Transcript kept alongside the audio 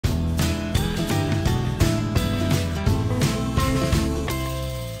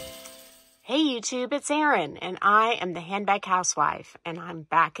Hey YouTube, it's Erin, and I am the Handbag Housewife, and I'm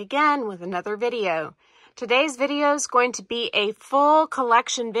back again with another video. Today's video is going to be a full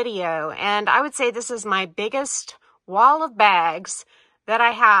collection video, and I would say this is my biggest wall of bags that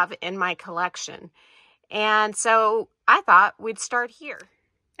I have in my collection. And so I thought we'd start here.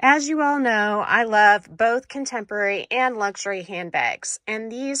 As you all know, I love both contemporary and luxury handbags, and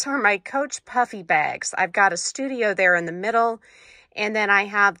these are my Coach Puffy bags. I've got a studio there in the middle, and then I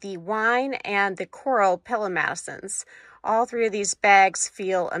have the wine and the coral pillow Madisons. All three of these bags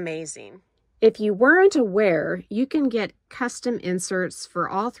feel amazing. If you weren't aware, you can get custom inserts for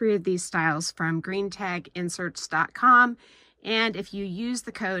all three of these styles from GreentagInserts.com. And if you use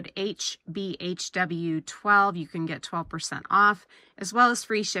the code HBHW12, you can get 12% off, as well as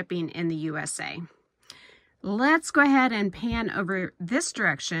free shipping in the USA. Let's go ahead and pan over this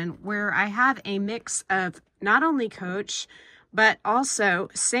direction where I have a mix of not only Coach, but also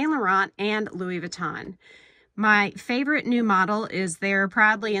Saint Laurent and Louis Vuitton. My favorite new model is there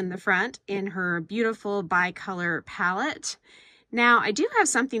proudly in the front in her beautiful bicolor palette. Now, I do have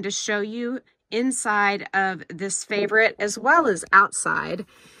something to show you inside of this favorite as well as outside.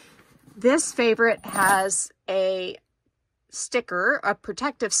 This favorite has a sticker, a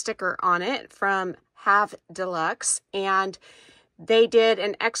protective sticker on it from Have Deluxe, and they did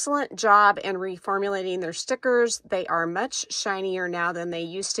an excellent job in reformulating their stickers. They are much shinier now than they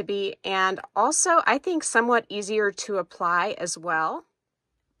used to be, and also I think somewhat easier to apply as well.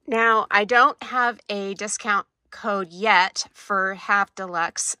 Now, I don't have a discount code yet for Have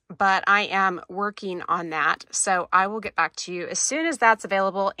Deluxe, but I am working on that, so I will get back to you as soon as that's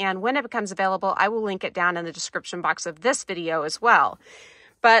available, and when it becomes available, I will link it down in the description box of this video as well.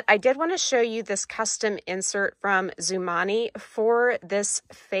 But I did want to show you this custom insert from Zumani for this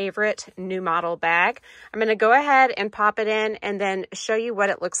favorite new model bag. I'm going to go ahead and pop it in and then show you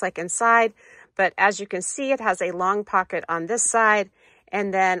what it looks like inside. But as you can see, it has a long pocket on this side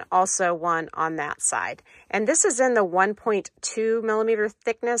and then also one on that side. And this is in the 1.2 millimeter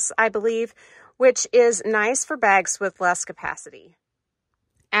thickness, I believe, which is nice for bags with less capacity.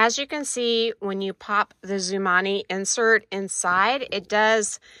 As you can see, when you pop the Zumani insert inside, it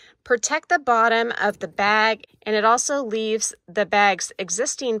does protect the bottom of the bag, and it also leaves the bag's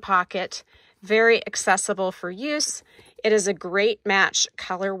existing pocket very accessible for use. It is a great match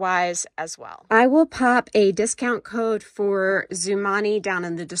color-wise as well. I will pop a discount code for Zumani down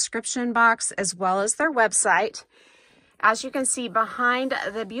in the description box, as well as their website. As you can see, behind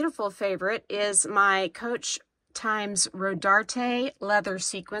the beautiful favorite is my Coach times Rodarte leather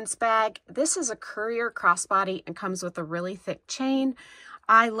sequence bag. This is a courier crossbody and comes with a really thick chain.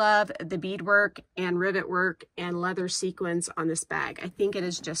 I love the beadwork and rivet work and leather sequins on this bag. I think it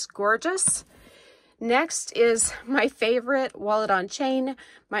is just gorgeous. Next is my favorite wallet on chain,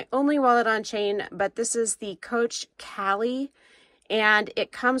 my only wallet on chain, but this is the Coach Cali, and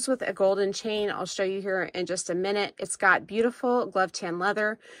it comes with a golden chain. I'll show you here in just a minute. It's got beautiful glove tan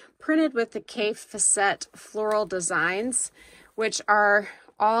leather printed with the Cape Facette floral designs, which are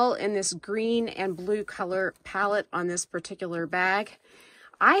all in this green and blue color palette on this particular bag.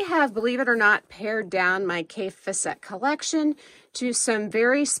 I have, believe it or not, pared down my Cape Facette collection to some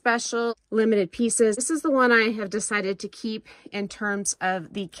very special limited pieces. This is the one I have decided to keep in terms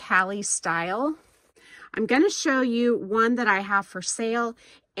of the Cali style. I'm going to show you one that I have for sale,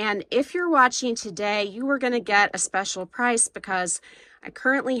 and if you're watching today, you are going to get a special price because I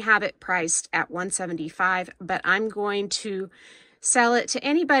currently have it priced at $175, but I'm going to sell it to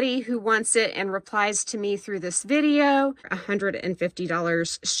anybody who wants it and replies to me through this video,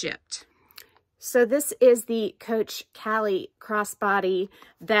 $150 shipped. So this is the Coach Cali crossbody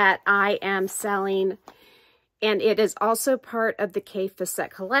that I am selling, and it is also part of the Cape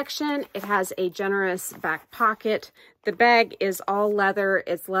Facette collection. It has a generous back pocket. The bag is all leather.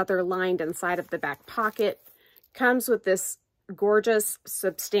 It's leather lined inside of the back pocket. Comes with this gorgeous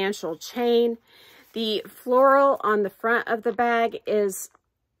substantial chain. The floral on the front of the bag is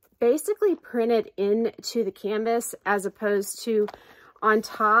basically printed into the canvas as opposed to on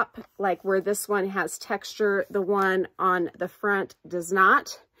top, like where this one has texture, the one on the front does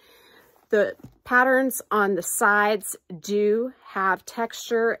not. The patterns on the sides do have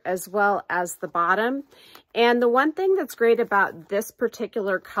texture as well as the bottom. And the one thing that's great about this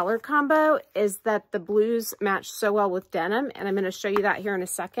particular color combo is that the blues match so well with denim, and I'm going to show you that here in a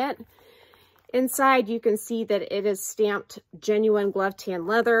second. Inside, you can see that it is stamped genuine glove tan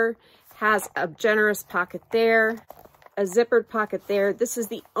leather, has a generous pocket there, a zippered pocket there. This is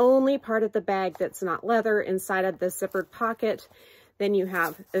the only part of the bag that's not leather inside of the zippered pocket. Then you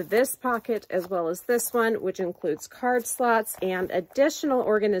have this pocket as well as this one, which includes card slots and additional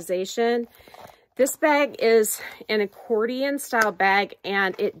organization. This bag is an accordion style bag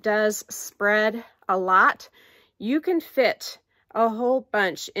and it does spread a lot. You can fit a whole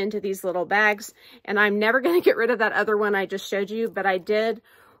bunch into these little bags, and I'm never going to get rid of that other one I just showed you, but I did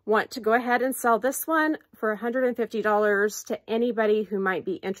want to go ahead and sell this one for $150 to anybody who might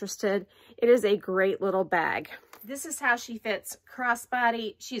be interested. It is a great little bag. This is how she fits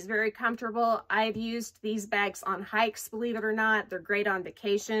crossbody. She's very comfortable. I've used these bags on hikes, believe it or not. They're great on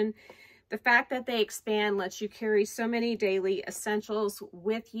vacation. The fact that they expand lets you carry so many daily essentials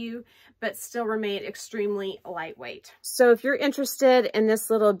with you, but still remain extremely lightweight. So if you're interested in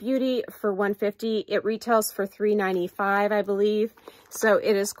this little beauty for $150, it retails for $395, I believe. So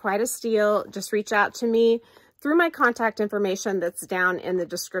it is quite a steal. Just reach out to me through my contact information that's down in the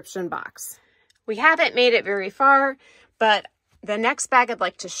description box. We haven't made it very far, but the next bag I'd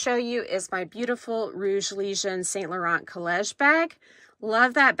like to show you is my beautiful Rouge Legion Saint Laurent Collège bag.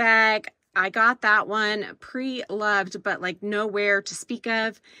 Love that bag. I got that one pre-loved, but like nowhere to speak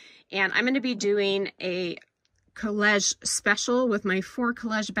of. And I'm going to be doing a collège special with my 4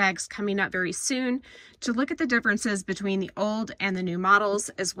 collège bags coming up very soon to look at the differences between the old and the new models,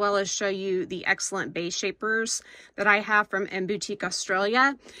 as well as show you the excellent base shapers that I have from M Boutique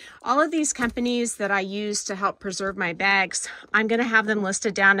Australia. All of these companies that I use to help preserve my bags, I'm going to have them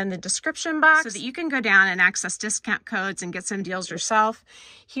listed down in the description box so that you can go down and access discount codes and get some deals yourself.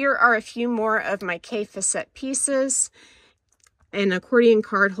 Here are a few more of my K-facette pieces, an accordion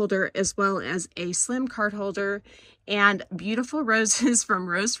card holder, as well as a slim card holder, and beautiful roses from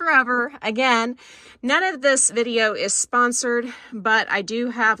Rose Forever. Again, none of this video is sponsored, but I do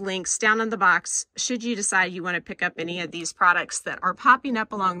have links down in the box should you decide you want to pick up any of these products that are popping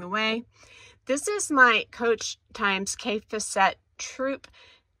up along the way. This is my Coach times K-facette Troop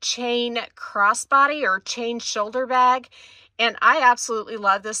chain crossbody or chain shoulder bag, and I absolutely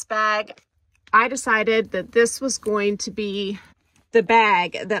love this bag. I decided that this was going to be the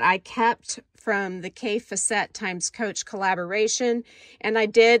bag that I kept from the K-facette times Coach collaboration, and I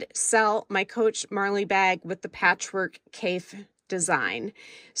did sell my Coach Marley bag with the patchwork K design.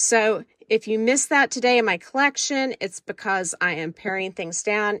 So if you missed that today in my collection, it's because I am paring things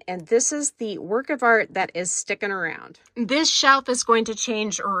down, and this is the work of art that is sticking around. This shelf is going to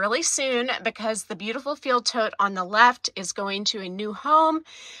change really soon because the beautiful field tote on the left is going to a new home,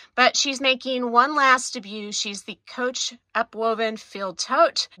 but she's making one last debut. She's the Coach Upwoven Field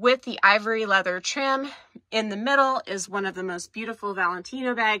Tote with the ivory leather trim. In the middle is one of the most beautiful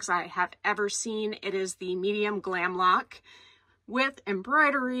Valentino bags I have ever seen. It is the medium glam lock with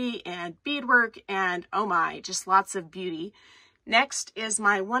embroidery and beadwork and oh my, just lots of beauty. Next is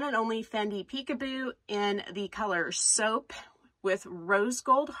my one and only Fendi Peekaboo in the color Soap with rose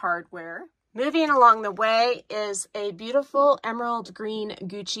gold hardware. Moving along the way is a beautiful emerald green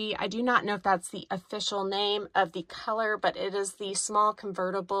Gucci. I do not know if that's the official name of the color, but it is the small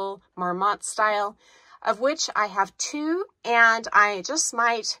convertible Marmont style, of which I have 2, and I just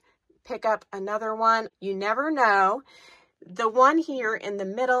might pick up another one. You never know. The one here in the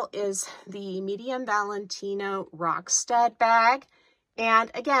middle is the medium Valentino Rockstud bag.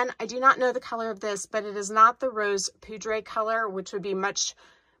 And again, I do not know the color of this, but it is not the rose poudre color, which would be much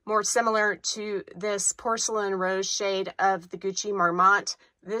more similar to this porcelain rose shade of the Gucci Marmont.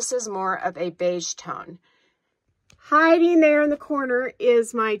 This is more of a beige tone. Hiding there in the corner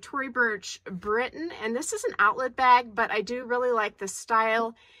is my Tory Burch Britain, and this is an outlet bag, but I do really like the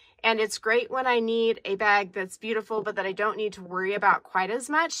style. And it's great when I need a bag that's beautiful, but that I don't need to worry about quite as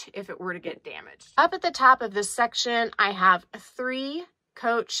much if it were to get damaged. Up at the top of this section, I have 3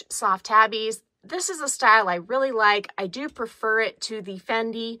 Coach soft tabbies. This is a style I really like. I do prefer it to the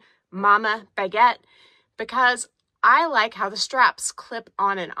Fendi Mama Baguette because I like how the straps clip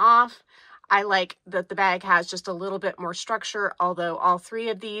on and off. I like that the bag has just a little bit more structure, although all 3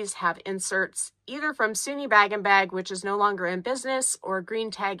 of these have inserts either from SUNY Bag & Bag, which is no longer in business, or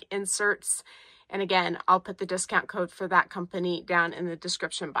Greentag inserts. And again, I'll put the discount code for that company down in the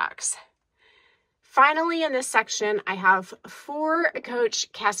description box. Finally, in this section, I have 4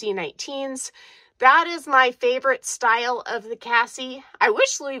 Coach Cassie 19s. That is my favorite style of the Cassie. I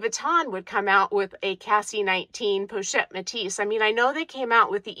wish Louis Vuitton would come out with a Cassie 19 Pochette Matisse. I mean, I know they came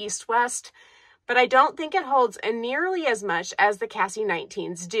out with the East-West, but I don't think it holds nearly as much as the Cassie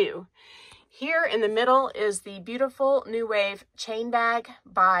 19s do. Here in the middle is the beautiful New Wave chain bag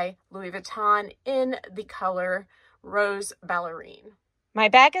by Louis Vuitton in the color Rose Ballerine. My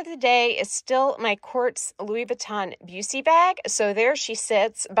bag of the day is still my Quartz Louis Vuitton Busey bag. So there she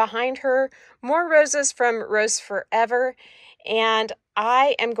sits. Behind her, more roses from Rose Forever. And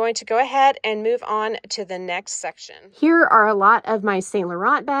I am going to go ahead and move on to the next section. Here are a lot of my Saint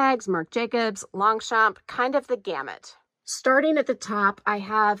Laurent bags, Marc Jacobs, Longchamp, kind of the gamut. Starting at the top, I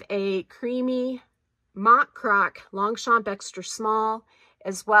have a creamy Mock Croc Longchamp extra small,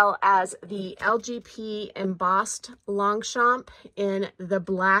 as well as the LGP embossed Longchamp in the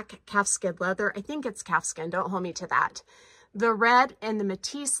black calfskin leather. I think it's calfskin, don't hold me to that. The red and the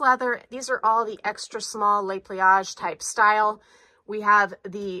Matisse leather, these are all the extra small Le Pliage type style. We have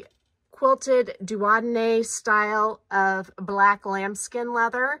the quilted Duodene style of black lambskin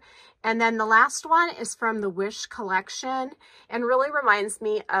leather. And then the last one is from the Wish collection and really reminds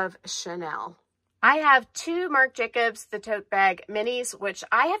me of Chanel. I have two Marc Jacobs, the tote bag minis, which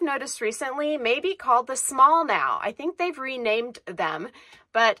I have noticed recently may be called the small now. I think they've renamed them,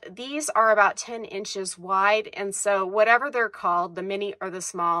 but these are about 10 inches wide. And so whatever they're called, the mini or the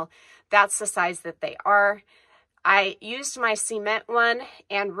small, that's the size that they are. I used my cement one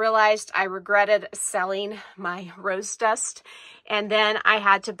and realized I regretted selling my rose dust, and then I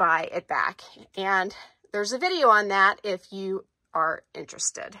had to buy it back. And there's a video on that if you are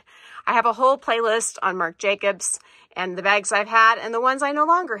interested. I have a whole playlist on Marc Jacobs and the bags I've had and the ones I no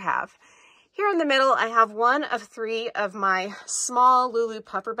longer have. Here in the middle, I have one of 3 of my small Lulu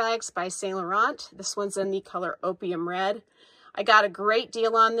puffer bags by Saint Laurent. This one's in the color Opium Red. I got a great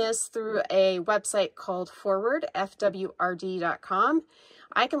deal on this through a website called Forward, FWRD.com.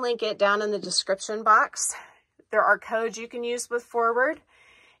 I can link it down in the description box. There are codes you can use with Forward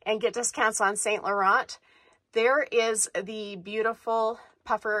and get discounts on Saint Laurent. There is the beautiful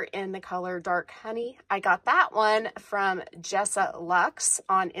puffer in the color Dark Honey. I got that one from Djessa Luxe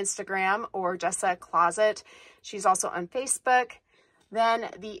on Instagram, or Djessa Closet. She's also on Facebook. Then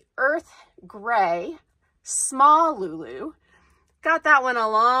the Earth Gray Small Lulu. Got that one a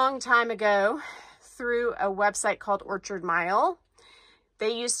long time ago through a website called Orchard Mile. They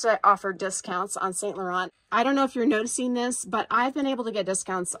used to offer discounts on Saint Laurent. I don't know if you're noticing this, but I've been able to get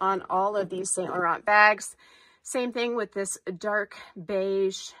discounts on all of these Saint Laurent bags. Same thing with this dark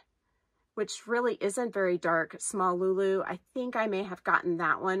beige, which really isn't very dark, small Lulu. I think I may have gotten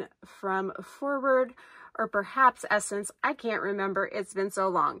that one from Forward or perhaps Essence. I can't remember. It's been so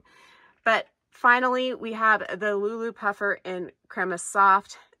long. But finally, we have the Lulu puffer in Crema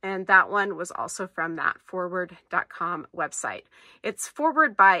Soft, and that one was also from that forward.com website. It's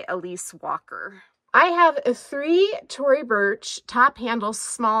Forward by Elise Walker. I have 3 Tory Burch top handle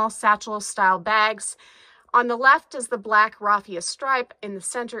small satchel style bags. On the left is the black raffia stripe, in the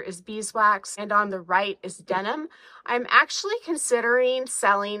center is beeswax, and on the right is denim. I'm actually considering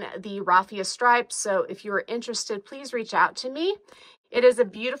selling the raffia stripe, so if you are interested, please reach out to me. It is a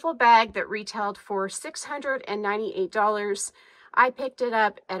beautiful bag that retailed for $698. I picked it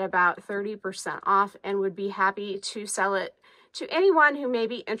up at about 30% off and would be happy to sell it to anyone who may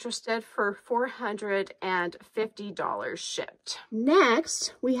be interested for $450 shipped.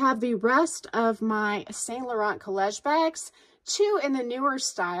 Next, we have the rest of my Saint Laurent collage bags, 2 in the newer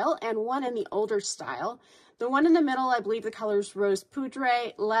style and 1 in the older style. The one in the middle, I believe the color's Rose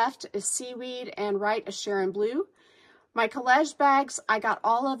Poudre, left is Seaweed, and right is Sharon Blue. My collage bags, I got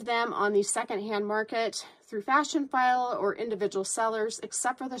all of them on the secondhand market through Fashion File or individual sellers,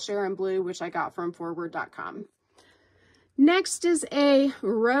 except for the Sharon Blue, which I got from forward.com. Next is a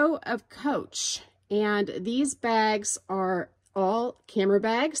row of Coach, and these bags are all camera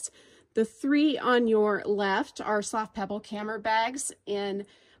bags. The 3 on your left are soft pebble camera bags in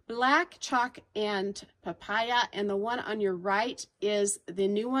black, chalk, and papaya, and the one on your right is the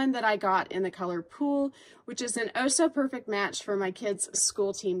new one that I got in the color Pool, which is an oh so perfect match for my kids'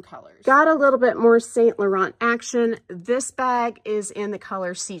 school team colors. Got a little bit more Saint Laurent action. This bag is in the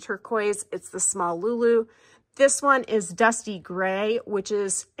color Sea Turquoise. It's the small Lulu. This one is Dusty Gray, which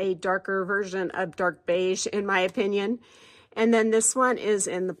is a darker version of dark beige, in my opinion. And then this one is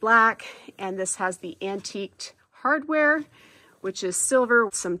in the black, and this has the antiqued hardware, which is silver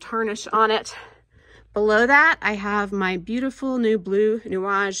with some tarnish on it. Below that, I have my beautiful new blue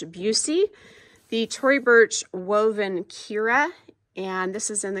Nuage Busey, the Tory Burch Woven Kira, and this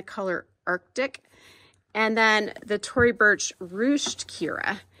is in the color Arctic. And then the Tory Burch Ruched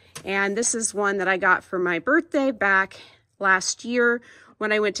Kira. And this is one that I got for my birthday back last year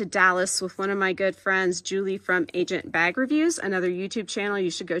when I went to Dallas with one of my good friends, Julie from Agent Bag Reviews, another YouTube channel.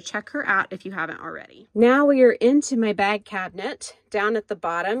 You should go check her out if you haven't already. Now we are into my bag cabinet. Down at the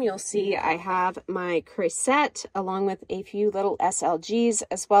bottom, you'll see I have my Creuset along with a few little SLGs,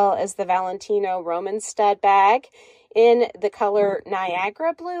 as well as the Valentino Roman stud bag in the color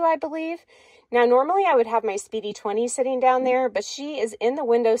Niagara Blue, I believe. Now, normally I would have my Speedy 20 sitting down there, but she is in the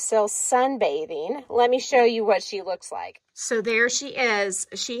windowsill sunbathing. Let me show you what she looks like. So there she is.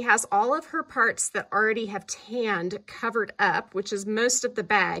 She has all of her parts that already have tanned covered up, which is most of the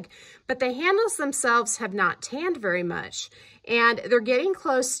bag, but the handles themselves have not tanned very much. And they're getting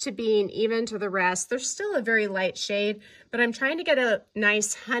close to being even to the rest. They're still a very light shade, but I'm trying to get a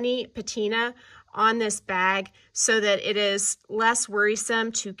nice honey patina on this bag so that it is less worrisome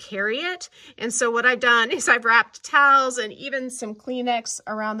to carry it. And so what I've done is I've wrapped towels and even some Kleenex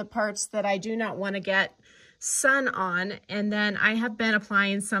around the parts that I do not want to get sun on. And then I have been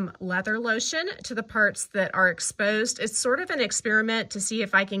applying some leather lotion to the parts that are exposed. It's sort of an experiment to see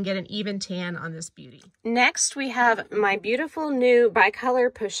if I can get an even tan on this beauty. Next, we have my beautiful new bicolor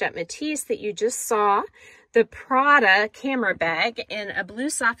pochette Matisse that you just saw. The Prada camera bag in a blue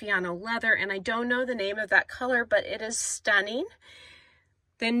Saffiano leather, and I don't know the name of that color, but it is stunning.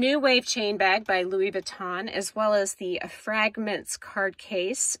 The New Wave chain bag by Louis Vuitton, as well as the Fragments card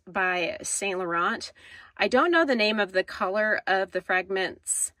case by Saint Laurent. I don't know the name of the color of the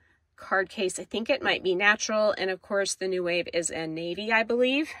Fragments card case. I think it might be natural, and of course the New Wave is in navy, I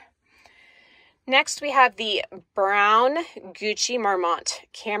believe. Next, we have the brown Gucci Marmont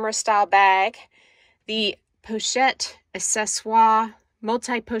camera style bag. The pochette accessoire,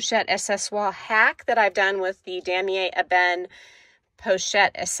 multi-pochette accessoire hack that I've done with the Damier Ebene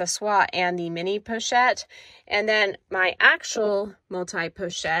pochette accessoire and the mini pochette. And then my actual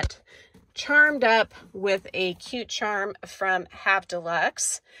multi-pochette charmed up with a cute charm from Have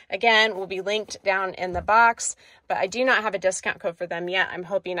Deluxe. Again, will be linked down in the box, but I do not have a discount code for them yet. I'm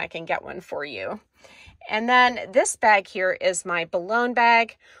hoping I can get one for you. And then this bag here is my Boulogne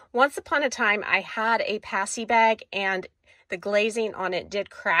bag. Once upon a time, I had a Passy bag and the glazing on it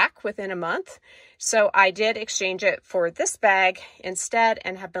did crack within a month. So I did exchange it for this bag instead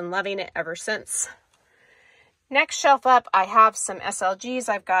and have been loving it ever since. Next shelf up, I have some SLGs.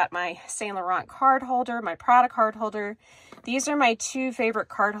 I've got my Saint Laurent card holder, my Prada card holder. These are my two favorite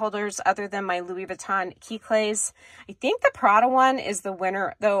card holders other than my Louis Vuitton key clays. I think the Prada one is the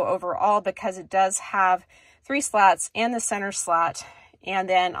winner though overall because it does have 3 slots and the center slot. And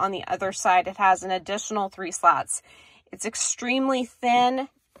then on the other side, it has an additional 3 slots. It's extremely thin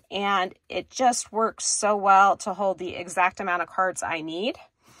and it just works so well to hold the exact amount of cards I need.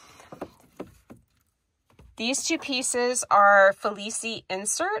 These two pieces are Felici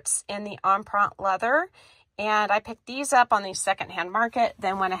inserts in the Empreinte leather, and I picked these up on the secondhand market,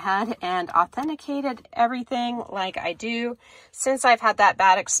 then went ahead and authenticated everything like I do. Since I've had that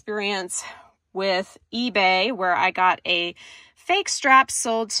bad experience with eBay where I got a fake strap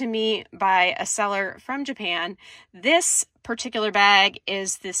sold to me by a seller from Japan, this particular bag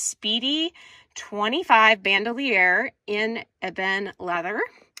is the Speedy 25 bandolier in ebene leather.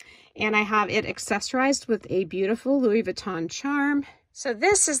 And I have it accessorized with a beautiful Louis Vuitton charm. So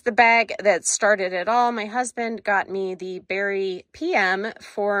this is the bag that started it all. My husband got me the Berry PM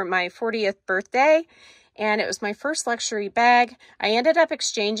for my 40th birthday, and it was my first luxury bag. I ended up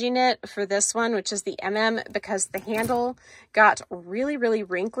exchanging it for this one, which is the MM, because the handle got really, really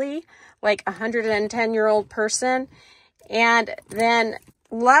wrinkly, like a 110-year-old person. And then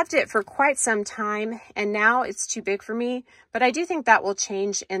loved it for quite some time, and now it's too big for me, but I do think that will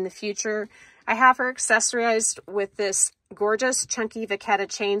change in the future. I have her accessorized with this gorgeous chunky Vachetta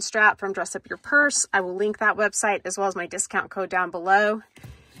chain strap from Dress Up Your Purse. I will link that website as well as my discount code down below.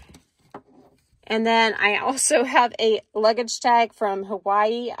 And then I also have a luggage tag from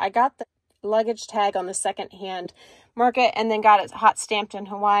Hawaii. I got the luggage tag on the secondhand market and then got it hot stamped in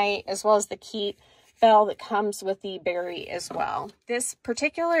Hawaii, as well as the key bell that comes with the Berry as well. This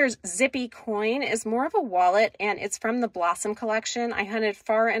particular zippy coin is more of a wallet, and it's from the Blossom collection. I hunted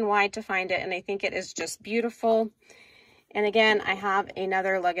far and wide to find it, and I think it is just beautiful. And again, I have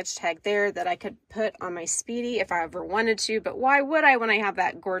another luggage tag there that I could put on my Speedy if I ever wanted to, but why would I when I have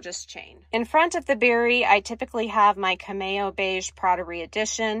that gorgeous chain? In front of the Berry, I typically have my Cameo Beige Prada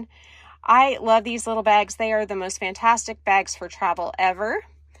Re-Edition. I love these little bags. They are the most fantastic bags for travel ever.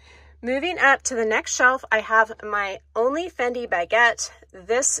 Moving up to the next shelf, I have my only Fendi baguette.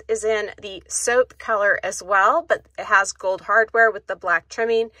 This is in the soap color as well, but it has gold hardware with the black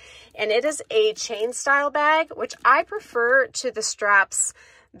trimming. And it is a chain style bag, which I prefer to the straps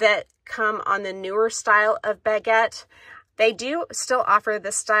that come on the newer style of baguette. They do still offer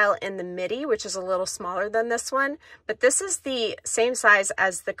this style in the midi, which is a little smaller than this one, but this is the same size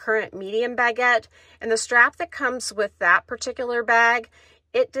as the current medium baguette. And the strap that comes with that particular bag,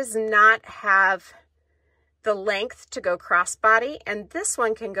 it does not have the length to go crossbody, and this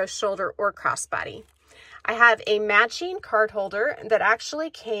one can go shoulder or crossbody. I have a matching card holder that actually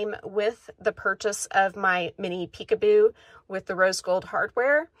came with the purchase of my mini peekaboo with the rose gold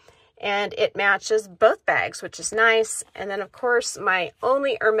hardware. And it matches both bags, which is nice. And then, of course, my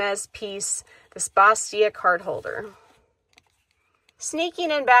only Hermes piece, this Bastia card holder. Sneaking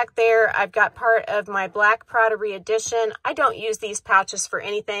in back there, I've got part of my black Prada re-edition. I don't use these pouches for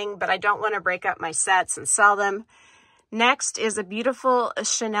anything, but I don't want to break up my sets and sell them. Next is a beautiful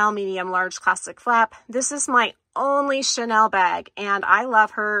Chanel medium large classic flap. This is my only Chanel bag, and I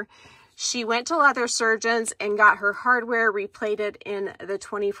love her. She went to leather surgeons and got her hardware replated in the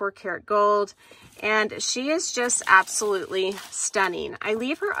 24 karat gold, and she is just absolutely stunning. I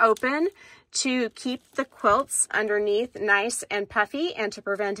leave her open to keep the quilts underneath nice and puffy and to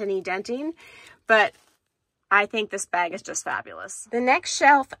prevent any denting, but I think this bag is just fabulous. The next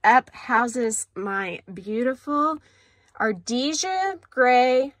shelf up houses my beautiful Ardesia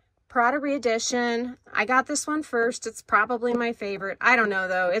gray Prada re-edition. I got this one first. It's probably my favorite. I don't know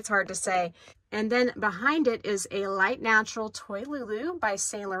though, it's hard to say. And then behind it is a light natural Toy Lulu by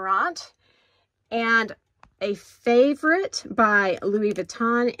Saint Laurent, and a favorite by Louis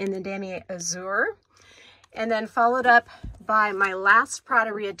Vuitton in the Damier Azur, and then followed up by my last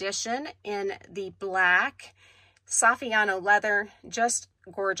Prada re-edition in the black Saffiano leather. Just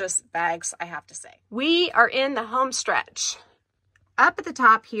gorgeous bags, I have to say. We are in the home stretch. Up at the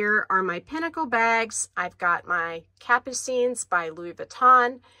top here are my pinnacle bags. I've got my Capucines by Louis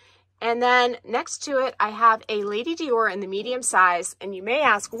Vuitton. And then next to it, I have a Lady Dior in the medium size. And you may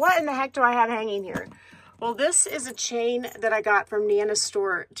ask, what in the heck do I have hanging here? Well, this is a chain that I got from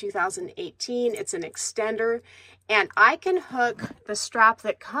Nanastore2018. It's an extender, and I can hook the strap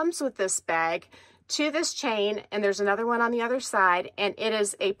that comes with this bag to this chain, and there's another one on the other side, and it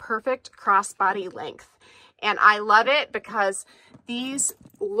is a perfect crossbody length. And I love it because these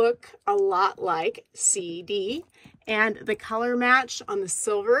look a lot like CD, and the color match on the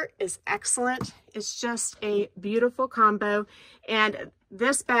silver is excellent. It's just a beautiful combo, and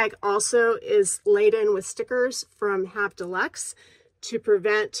this bag also is laden with stickers from Have Deluxe to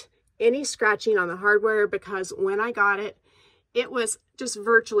prevent any scratching on the hardware, because when I got it, it was just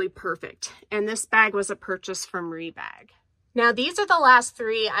virtually perfect. And this bag was a purchase from Rebag. Now, these are the last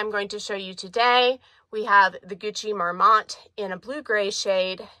three I'm going to show you today. We have the Gucci Marmont in a blue-gray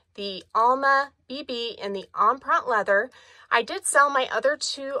shade, the Alma BB in the Empreinte leather. I did sell my other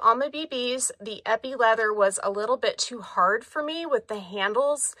two Alma BBs. The Epi leather was a little bit too hard for me with the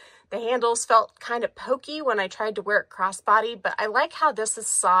handles. The handles felt kind of pokey when I tried to wear it crossbody, but I like how this is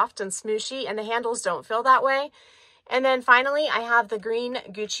soft and smooshy and the handles don't feel that way. And then finally, I have the green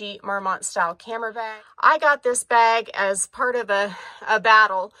Gucci Marmont style camera bag. I got this bag as part of a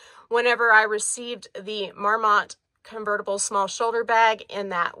battle whenever I received the Marmont convertible small shoulder bag in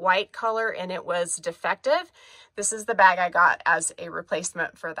that white color and it was defective. This is the bag I got as a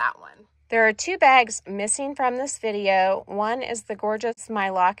replacement for that one. There are two bags missing from this video. One is the gorgeous My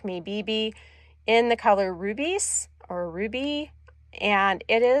Lock Me BB in the color Rubies or Ruby, and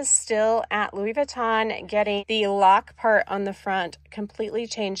it is still at Louis Vuitton, getting the lock part on the front completely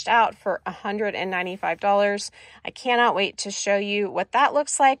changed out for $195. I cannot wait to show you what that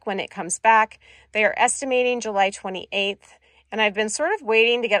looks like when it comes back. They are estimating July 28th, and I've been sort of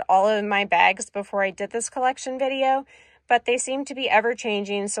waiting to get all of my bags before I did this collection video, but they seem to be ever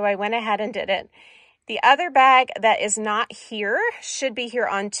changing, so I went ahead and did it. The other bag that is not here should be here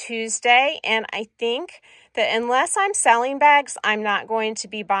on Tuesday, and I think that unless I'm selling bags, I'm not going to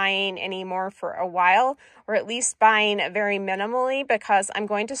be buying any more for a while, or at least buying very minimally, because I'm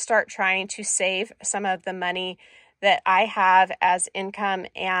going to start trying to save some of the money that I have as income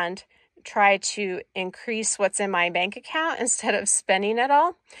and try to increase what's in my bank account instead of spending it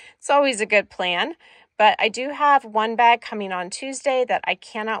all. It's always a good plan. But I do have one bag coming on Tuesday that I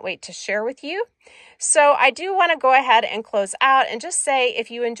cannot wait to share with you. So I do want to go ahead and close out and just say,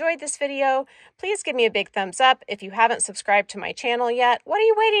 if you enjoyed this video, please give me a big thumbs up. If you haven't subscribed to my channel yet, what are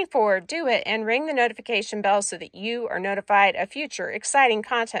you waiting for? Do it and ring the notification bell so that you are notified of future exciting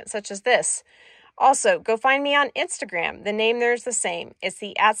content such as this. Also, go find me on Instagram. The name there is the same. It's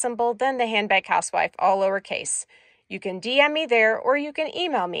the @ then the handbag housewife, all lowercase. You can DM me there, or you can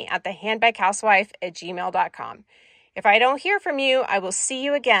email me at thehandbaghousewife@gmail.com. If I don't hear from you, I will see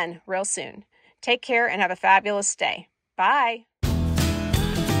you again real soon. Take care and have a fabulous day. Bye.